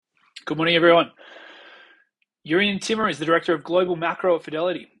Good morning, everyone. Jurrien Timmer is the Director of Global Macro at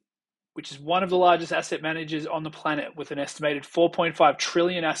Fidelity, which is one of the largest asset managers on the planet with an estimated 4.5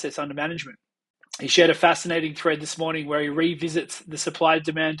 trillion assets under management. He shared a fascinating thread this morning where he revisits the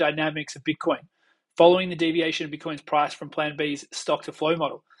supply-demand dynamics of Bitcoin, following the deviation of Bitcoin's price from Plan B's stock-to-flow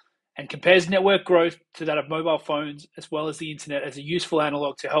model, and compares network growth to that of mobile phones as well as the internet as a useful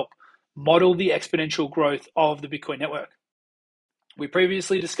analog to help model the exponential growth of the Bitcoin network. We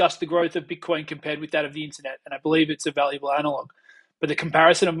previously discussed the growth of Bitcoin compared with that of the internet, and I believe it's a valuable analog. But the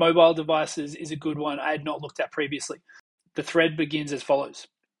comparison of mobile devices is a good one I had not looked at previously. The thread begins as follows.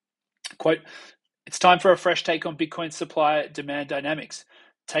 Quote, "It's time for a fresh take on Bitcoin's supply-demand dynamics.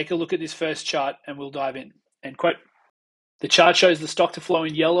 Take a look at this first chart and we'll dive in." End quote. The chart shows the stock-to-flow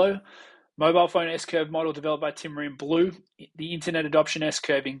in yellow, mobile phone S-curve model developed by Timmer in blue, the internet adoption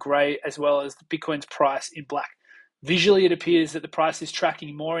S-curve in gray, as well as Bitcoin's price in black. Visually, it appears that the price is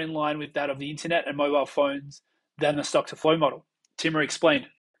tracking more in line with that of the internet and mobile phones than the stock-to-flow model. Timmer explained,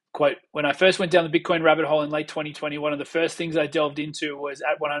 quote, "When I first went down the Bitcoin rabbit hole in late 2020, one of the first things I delved into was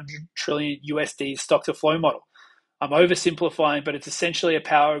at 100 trillion USD stock-to-flow model. I'm oversimplifying, but it's essentially a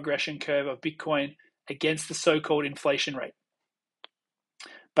power aggression curve of Bitcoin against the so-called inflation rate.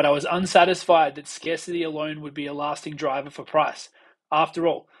 But I was unsatisfied that scarcity alone would be a lasting driver for price. After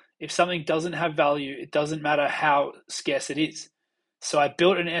all, if something doesn't have value, it doesn't matter how scarce it is. So I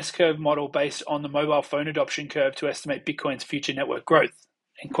built an S-curve model based on the mobile phone adoption curve to estimate Bitcoin's future network growth."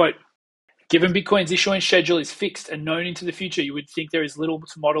 End quote. Given Bitcoin's issuance schedule is fixed and known into the future, you would think there is little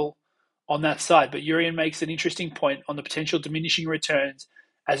to model on that side, but Jurrien makes an interesting point on the potential diminishing returns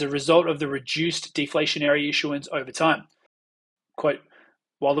as a result of the reduced deflationary issuance over time. Quote,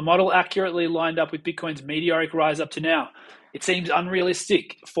 "While the model accurately lined up with Bitcoin's meteoric rise up to now, it seems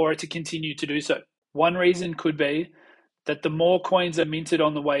unrealistic for it to continue to do so. One reason could be that the more coins are minted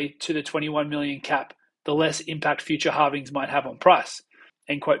on the way to the 21 million cap, the less impact future halvings might have on price."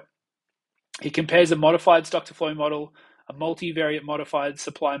 End quote. He compares a modified stock-to-flow model, a multivariate modified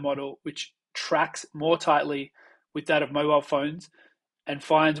supply model, which tracks more tightly with that of mobile phones, and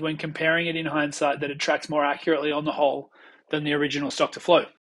finds when comparing it in hindsight that it tracks more accurately on the whole than the original stock-to-flow.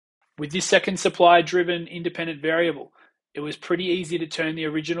 With this second supply-driven independent variable, it was pretty easy to turn the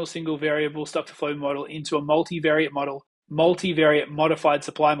original single variable stock-to-flow model into a multivariate modified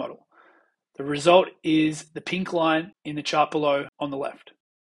supply model. The result is the pink line in the chart below on the left.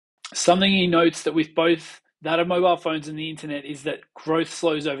 Something he notes that with both that of mobile phones and the internet is that growth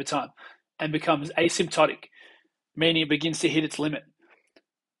slows over time and becomes asymptotic, meaning it begins to hit its limit.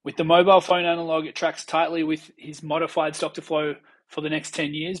 With the mobile phone analog, it tracks tightly with his modified stock-to-flow for the next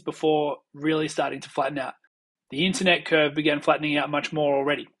 10 years before really starting to flatten out. The internet curve began flattening out much more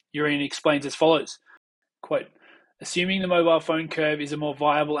already. Jurrien explains as follows, quote, "Assuming the mobile phone curve is a more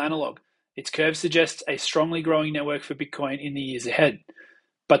viable analog, its curve suggests a strongly growing network for Bitcoin in the years ahead.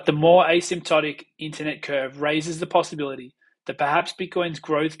 But the more asymptotic internet curve raises the possibility that perhaps Bitcoin's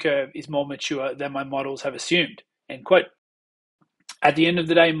growth curve is more mature than my models have assumed." End quote. At the end of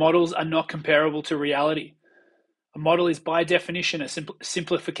the day, models are not comparable to reality. A model is by definition a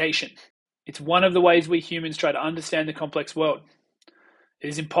simplification. It's one of the ways we humans try to understand the complex world. It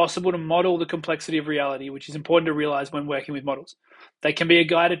is impossible to model the complexity of reality, which is important to realize when working with models. They can be a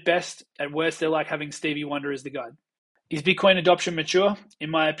guide at best. At worst, they're like having Stevie Wonder as the guide. Is Bitcoin adoption mature? In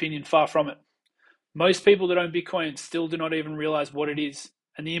my opinion, far from it. Most people that own Bitcoin still do not even realize what it is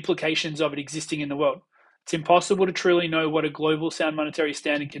and the implications of it existing in the world. It's impossible to truly know what a global sound monetary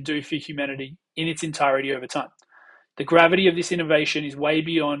standard can do for humanity in its entirety over time. The gravity of this innovation is way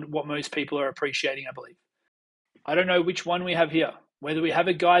beyond what most people are appreciating, I believe. I don't know which one we have here, whether we have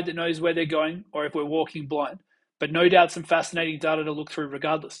a guide that knows where they're going or if we're walking blind, but no doubt some fascinating data to look through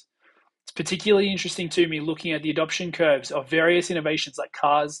regardless. It's particularly interesting to me looking at the adoption curves of various innovations like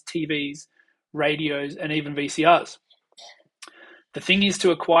cars, TVs, radios, and even VCRs. The thing is,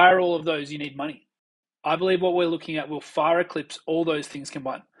 to acquire all of those, you need money. I believe what we're looking at will far eclipse all those things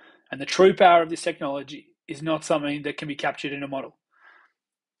combined, and the true power of this technology is not something that can be captured in a model.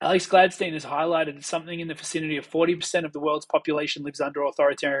 Alex Gladstein has highlighted that something in the vicinity of 40% of the world's population lives under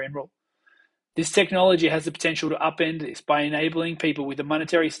authoritarian rule. This technology has the potential to upend this by enabling people with a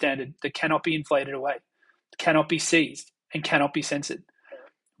monetary standard that cannot be inflated away, cannot be seized, and cannot be censored.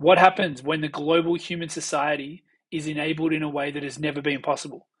 What happens when the global human society is enabled in a way that has never been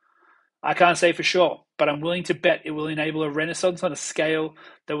possible? I can't say for sure, but I'm willing to bet it will enable a renaissance on a scale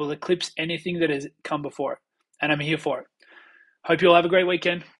that will eclipse anything that has come before it, and I'm here for it. Hope you all have a great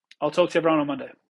weekend. I'll talk to everyone on Monday.